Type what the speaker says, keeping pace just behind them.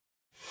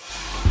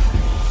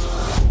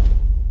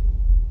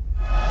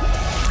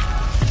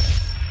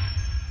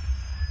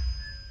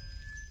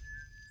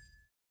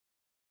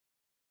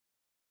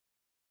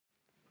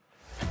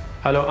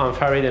Hello, I'm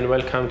Farid and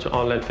welcome to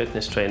online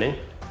fitness training.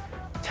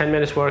 10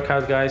 minutes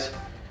workout, guys.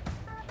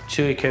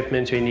 2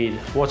 equipment we need: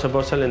 water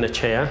bottle and a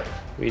chair.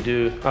 We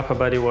do upper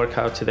body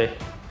workout today,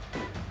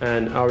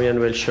 and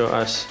Aryan will show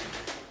us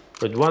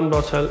with 1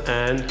 bottle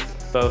and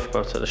both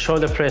bottles.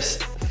 Shoulder press,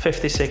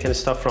 50 seconds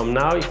start from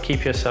now. You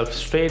keep yourself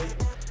straight,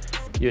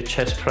 your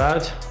chest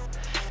proud,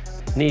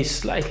 knees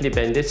slightly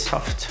bended,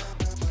 soft.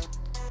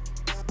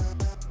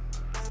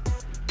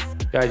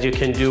 Guys, you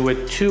can do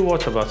with 2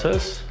 water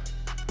bottles,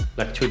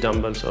 like 2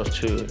 dumbbells or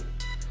 2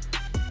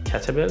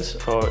 kettlebells,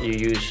 or you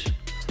use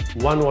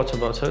 1 water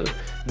bottle.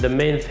 The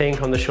main thing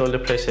on the shoulder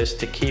press is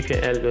to keep your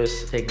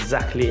elbows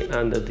exactly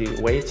under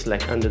the weight,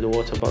 like under the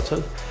water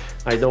bottle.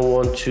 I don't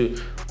want to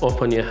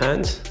open your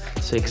hands,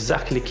 so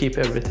exactly keep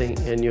everything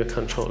in your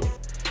control.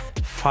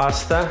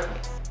 Faster,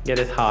 get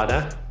it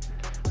harder.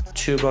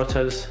 2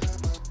 bottles,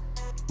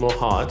 more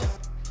hard.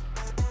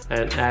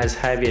 And as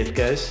heavy it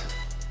goes,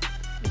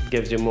 it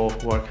gives you more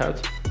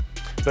workout.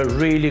 But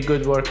really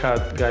good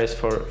workout, guys,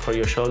 for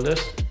your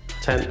shoulders.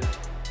 10,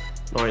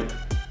 9,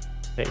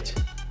 8,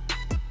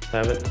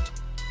 7,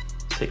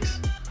 6,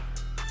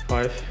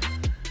 5,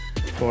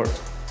 4,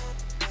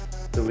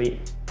 3,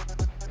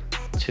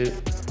 2,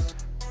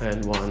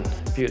 and 1.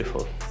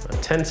 Beautiful. A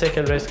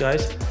 10-second rest,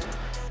 guys.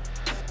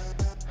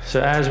 So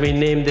as we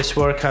named this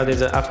workout,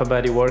 is an upper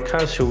body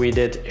workout. So we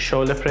did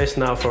shoulder press.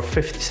 Now for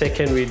 50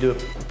 seconds, we do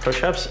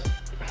push-ups.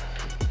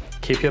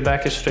 Keep your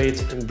back straight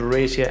and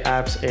brace your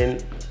abs in,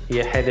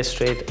 your head is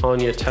straight,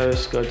 on your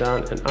toes, go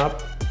down and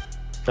up.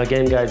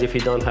 Again, guys, if you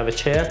don't have a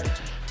chair,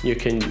 you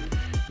can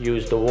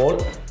use the wall.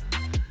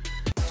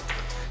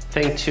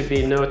 Thing to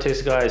be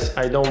noticed, guys,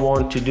 I don't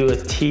want to do a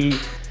T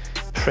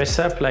press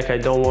up, like I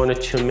don't want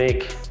it to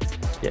make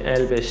your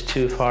elbows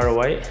too far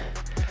away.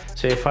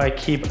 So if I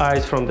keep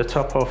eyes from the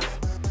top of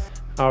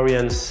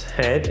Aryan's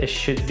head, it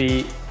should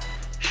be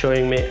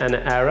showing me an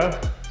arrow.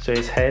 So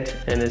his head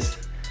and his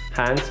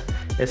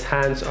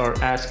hands are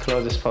as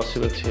close as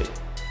possible to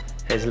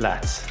his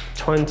lats.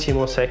 20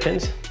 more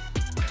seconds.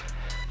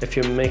 If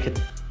you make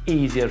it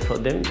easier for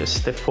them, just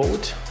step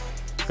forward.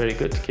 Very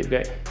good, keep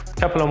going.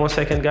 Couple of more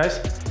seconds, guys.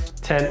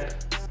 10,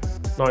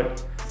 9,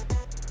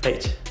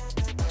 8,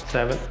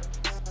 7,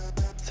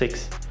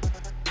 6,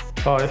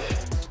 5,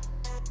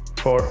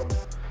 4,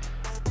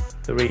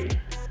 3,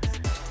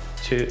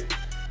 2,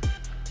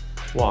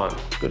 1.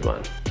 Good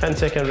one.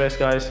 10-second rest,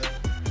 guys.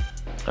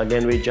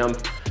 Again, we jump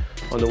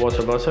on the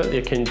water bottle.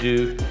 You can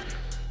do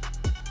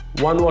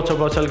 1 water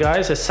bottle,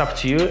 guys. It's up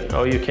to you,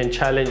 or you can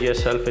challenge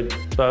yourself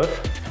with both.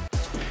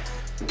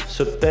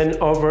 So bend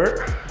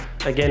over.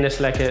 Again, it's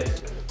like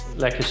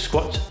a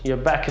squat. Your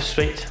back is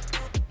straight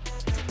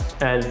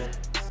and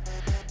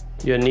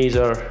your knees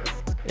are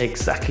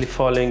exactly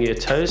following your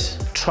toes.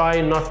 Try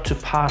not to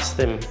pass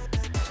them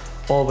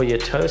over your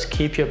toes.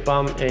 Keep your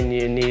bum and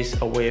your knees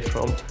away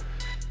from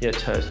your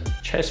toes.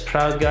 Chest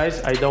proud,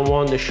 guys. I don't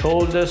want the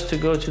shoulders to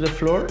go to the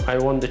floor. I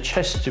want the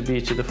chest to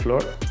be to the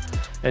floor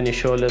and your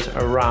shoulders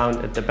around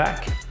at the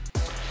back.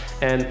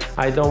 And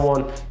I don't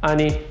want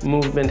any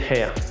movement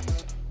here.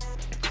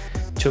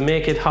 To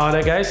make it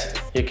harder, guys,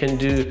 you can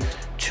do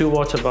 2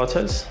 water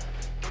bottles.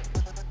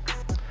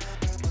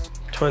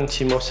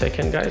 20 more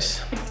seconds,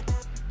 guys.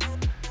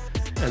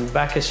 And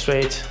back is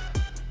straight.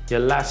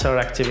 Your lats are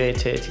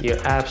activated. Your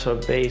abs are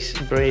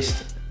braced.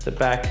 The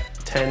back.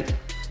 10,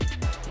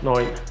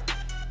 9,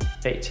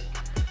 8,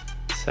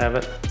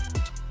 7,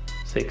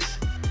 6,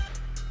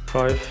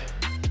 5,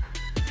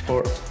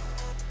 4,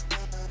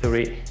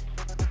 3,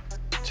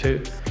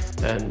 2,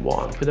 and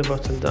 1. Put the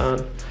bottle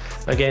down.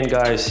 Again,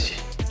 guys,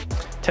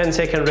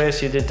 10-second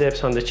rest. You did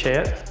dips on the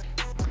chair.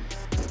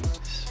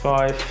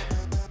 5,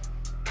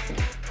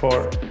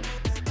 4,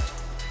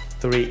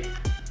 3,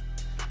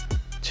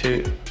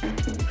 2,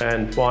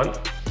 and 1.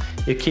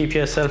 You keep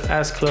yourself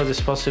as close as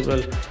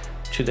possible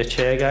to the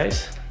chair,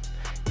 guys.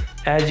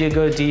 As you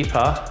go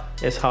deeper,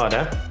 it's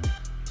harder.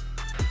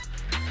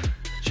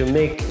 So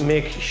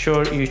make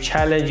sure you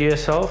challenge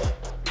yourself.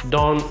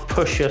 Don't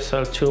push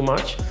yourself too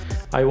much.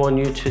 I want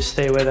you to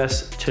stay with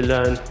us to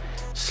learn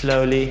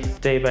slowly,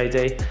 day by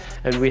day.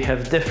 And we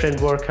have different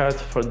workouts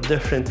for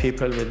different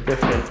people with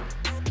different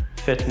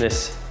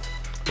fitness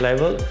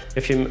level.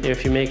 If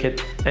you make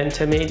it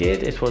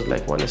intermediate, it was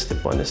like one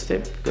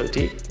step, go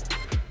deep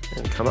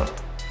and come up.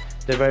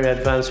 The very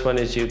advanced one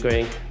is you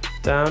going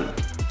down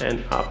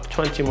and up.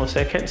 20 more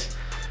seconds.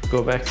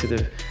 Go back to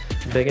the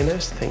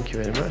beginners. Thank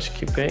you very much.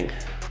 Keep going.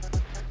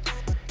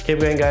 Keep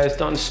going, guys.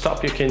 Don't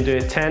stop. You can do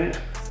it. 10,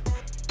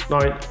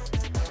 9,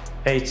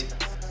 8,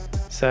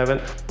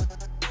 7,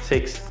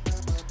 6,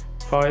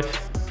 5,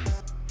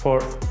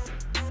 4,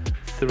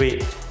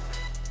 3,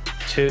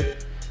 2,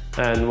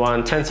 and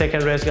 1.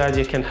 10-second rest, guys.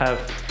 You can have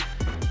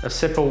a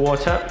sip of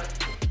water.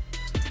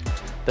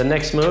 The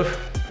next move,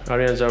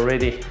 Aryan's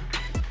already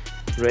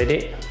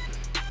ready.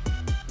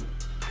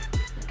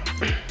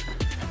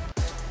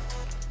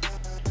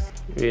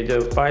 We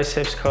do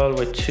biceps curl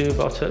with 2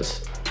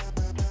 bottles.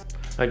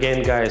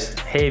 Again, guys,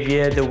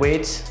 heavier the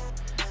weights,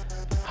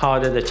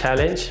 harder the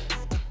challenge.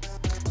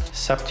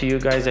 It's up to you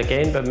guys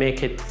again, but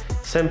make it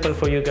Simple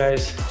for you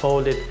guys,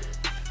 hold it,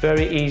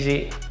 very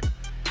easy.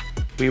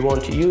 We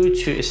want you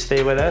to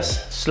stay with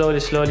us. Slowly,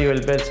 slowly you will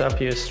build up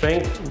your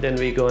strength, then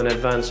we go on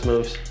advanced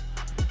moves.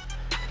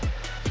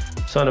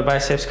 So on a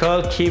biceps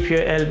curl, keep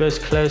your elbows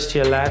close to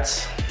your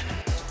lats.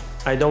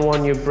 I don't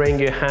want you to bring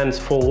your hands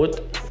forward,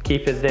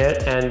 keep it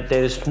there, and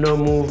there is no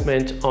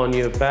movement on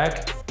your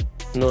back,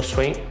 no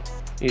swing.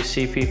 You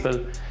see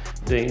people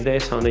doing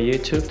this on the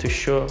YouTube to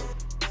show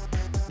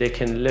they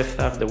can lift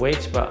up the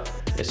weights, but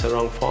it's a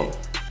wrong form.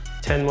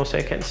 10 more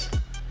seconds.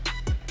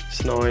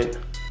 It's 9,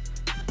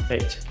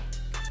 8,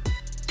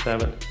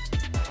 7,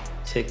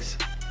 6,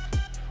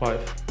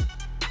 5,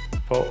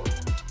 4,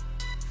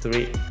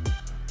 3,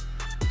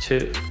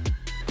 2,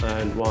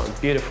 and 1.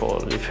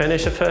 Beautiful. We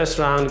finish the first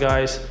round,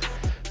 guys.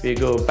 We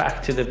go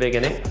back to the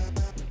beginning.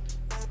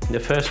 The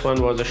first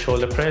one was a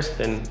shoulder press,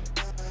 then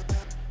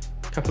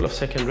a couple of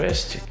second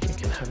rest. You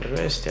can have a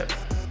rest, yeah.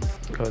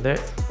 Go there.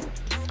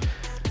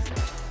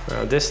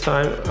 Now this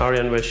time,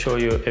 Aryan will show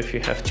you if you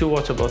have 2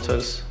 water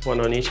bottles,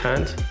 one on each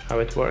hand, how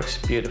it works.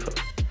 Beautiful.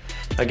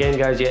 Again,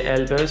 guys, your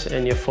elbows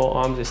and your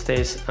forearms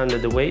stays under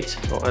the weight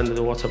or under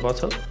the water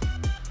bottle.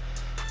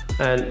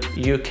 And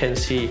you can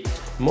see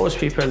most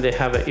people, they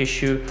have an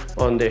issue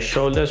on their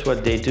shoulders.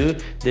 What they do,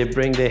 they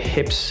bring their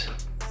hips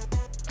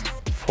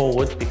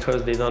forward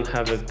because they don't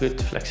have a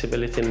good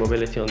flexibility and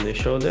mobility on their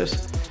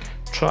shoulders.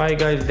 Try,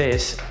 guys,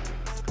 this.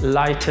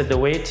 Lighter the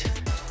weight,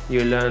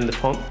 you learn the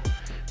form.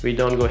 We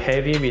don't go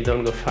heavy, we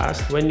don't go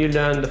fast. When you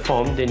learn the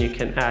form, then you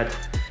can add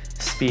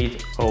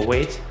speed or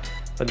weight.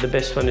 But the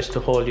best one is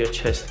to hold your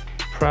chest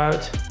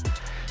proud.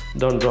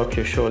 Don't drop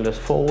your shoulders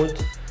forward.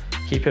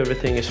 Keep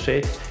everything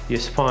straight.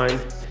 Your spine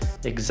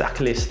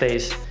exactly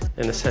stays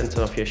in the center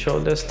of your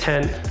shoulders.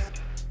 10,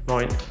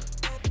 9,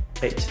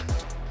 8,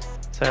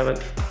 7,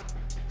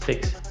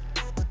 6,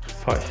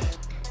 5,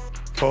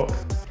 4,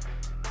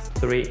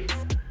 3,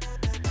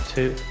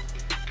 2,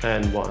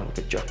 and 1.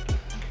 Good job.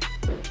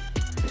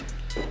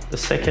 The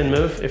second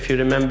move, if you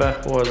remember,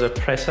 was a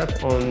press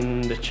up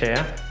on the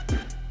chair.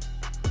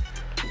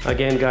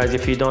 Again, guys,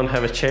 if you don't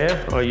have a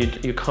chair or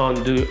you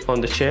can't do it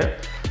on the chair,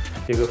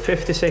 you go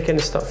 50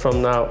 seconds start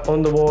from now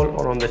on the wall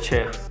or on the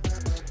chair.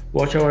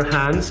 Watch our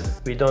hands,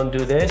 we don't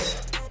do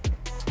this.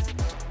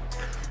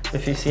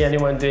 If you see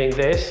anyone doing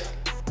this,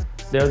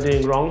 they're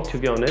doing wrong, to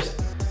be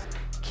honest.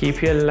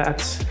 Keep your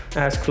lats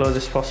as close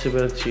as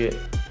possible to your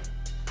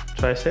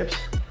triceps.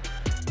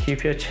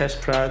 Keep your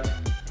chest proud.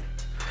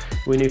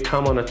 When you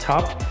come on the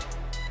top,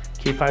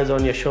 keep eyes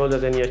on your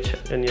shoulders and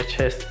your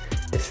chest.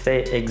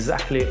 Stay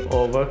exactly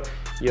over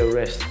your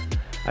wrist.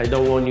 I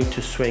don't want you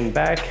to swing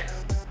back.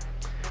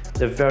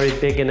 The very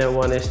beginner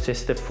one is to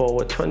step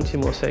forward 20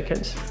 more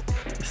seconds.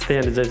 Stay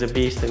as a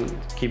beast and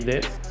keep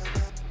there.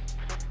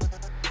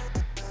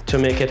 To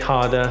make it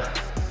harder,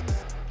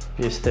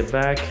 you step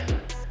back.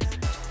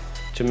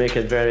 To make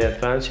it very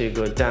advanced, you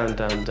go down,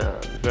 down, down,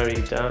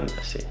 very down.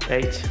 I see.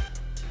 8,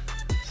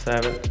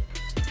 7,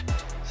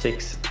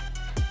 6,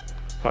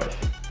 5,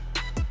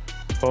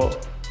 4,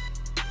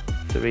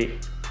 3,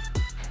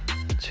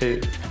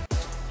 2,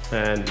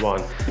 and 1.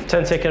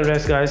 10-second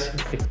rest, guys.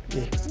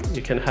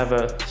 You can have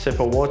a sip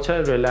of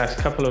water, relax,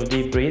 couple of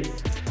deep breath.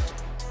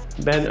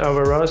 Bend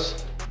over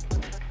rows.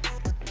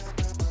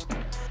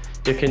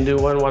 You can do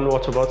one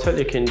water bottle.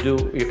 You can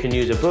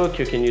use a book,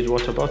 you can use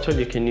water bottle,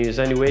 you can use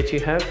any weight you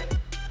have.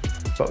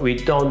 But we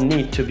don't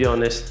need, to be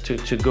honest,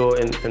 to go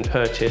and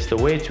purchase the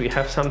weights. We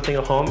have something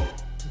at home,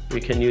 we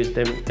can use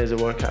them as a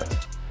workout.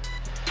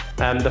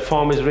 The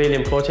form is really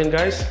important,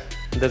 guys.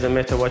 It doesn't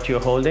matter what you're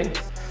holding.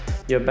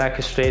 Your back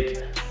is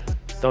straight.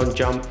 Don't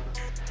jump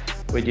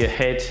with your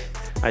head.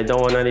 I don't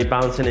want any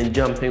bouncing and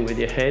jumping with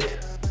your head.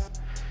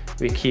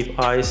 We keep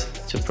eyes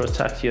to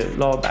protect your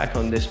lower back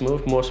on this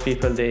move. Most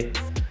people, they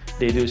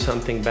do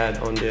something bad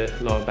on their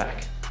lower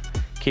back.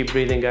 Keep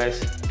breathing,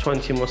 guys.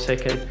 20 more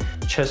seconds.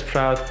 Chest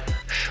proud,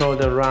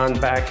 shoulder round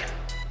back.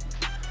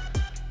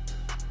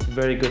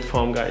 Very good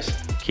form, guys.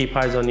 Keep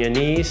eyes on your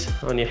knees,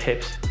 on your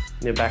hips,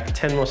 your back.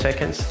 10 more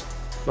seconds.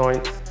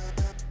 9,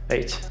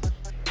 8,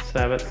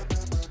 7,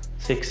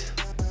 6,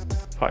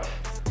 5,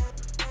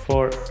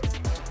 4,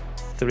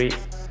 3,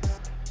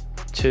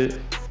 2,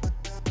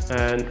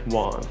 and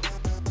 1.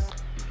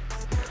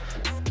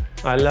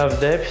 I love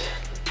dips.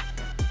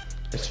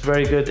 It's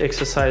very good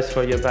exercise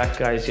for your back,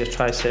 guys, your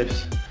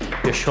triceps,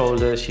 your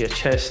shoulders, your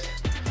chest,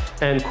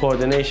 and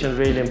coordination,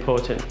 really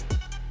important.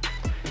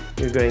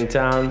 You're going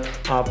down,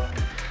 up.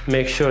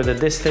 Make sure the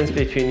distance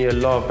between your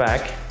lower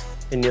back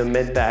and your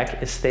mid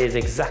back stays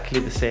exactly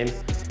the same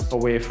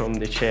away from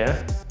the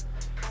chair.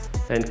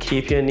 And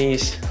keep your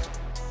knees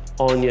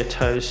on your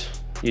toes.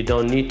 You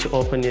don't need to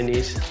open your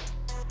knees.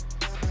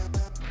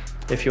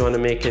 If you want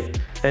to make it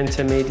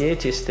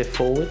intermediate, you step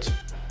forward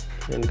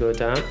and go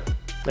down.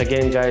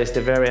 Again, guys,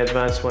 the very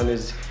advanced one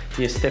is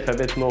you step a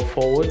bit more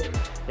forward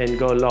and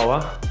go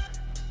lower.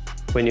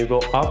 When you go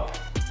up,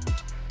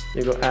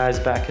 you go as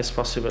back as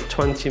possible.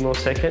 20 more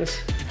seconds.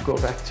 Go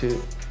back to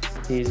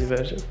the easy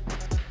version.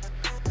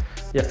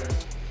 Yeah,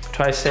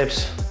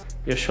 triceps,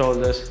 your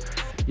shoulders,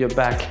 your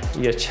back,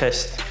 your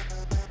chest.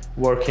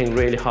 working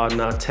really hard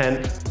now.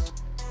 10,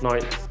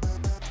 9,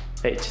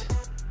 8,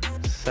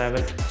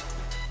 7,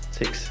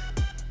 6,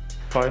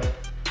 5,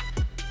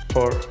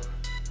 4,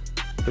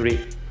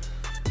 3,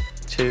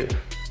 2,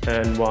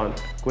 and 1.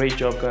 Great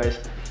job, guys.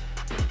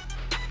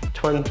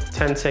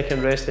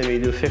 10-second rest, then we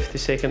do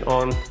 50-second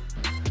on,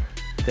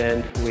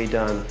 then we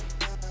done.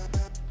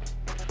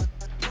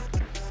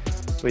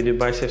 We do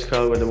biceps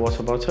curl with a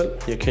water bottle.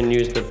 You can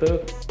use the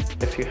book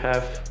if you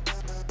have.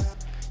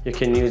 You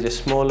can use a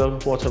smaller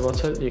water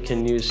bottle. You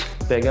can use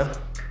bigger.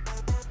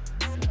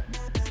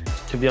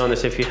 To be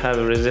honest, if you have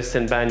a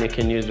resistant band, you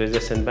can use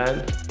resistant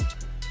band.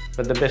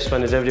 But the best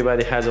one is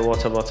everybody has a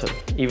water bottle.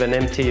 Even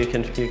empty, you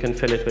can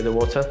fill it with the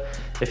water.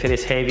 If it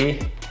is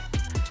heavy,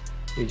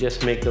 you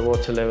just make the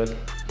water level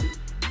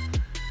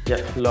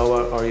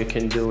lower, or you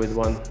can do with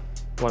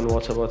one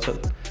water bottle.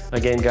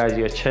 Again, guys,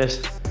 your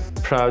chest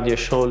proud, your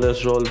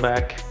shoulders roll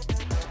back,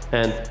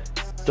 and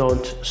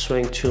don't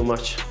swing too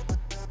much.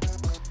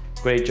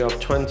 Great job.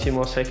 20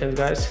 more seconds,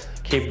 guys.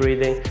 Keep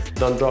breathing.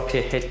 Don't drop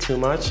your head too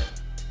much.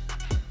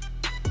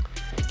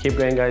 Keep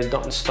going, guys.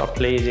 Don't stop,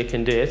 please. You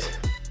can do it.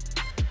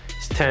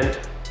 It's 10,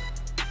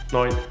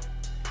 9,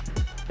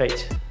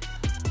 8,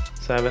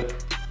 7,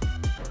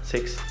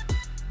 6,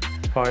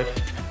 5,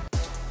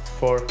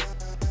 4,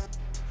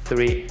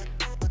 3,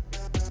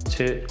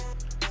 2,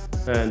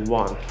 and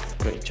 1.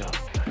 Great job.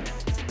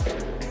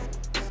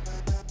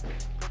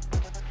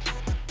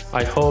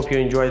 I hope you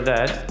enjoyed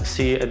that.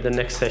 See you at the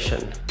next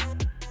session.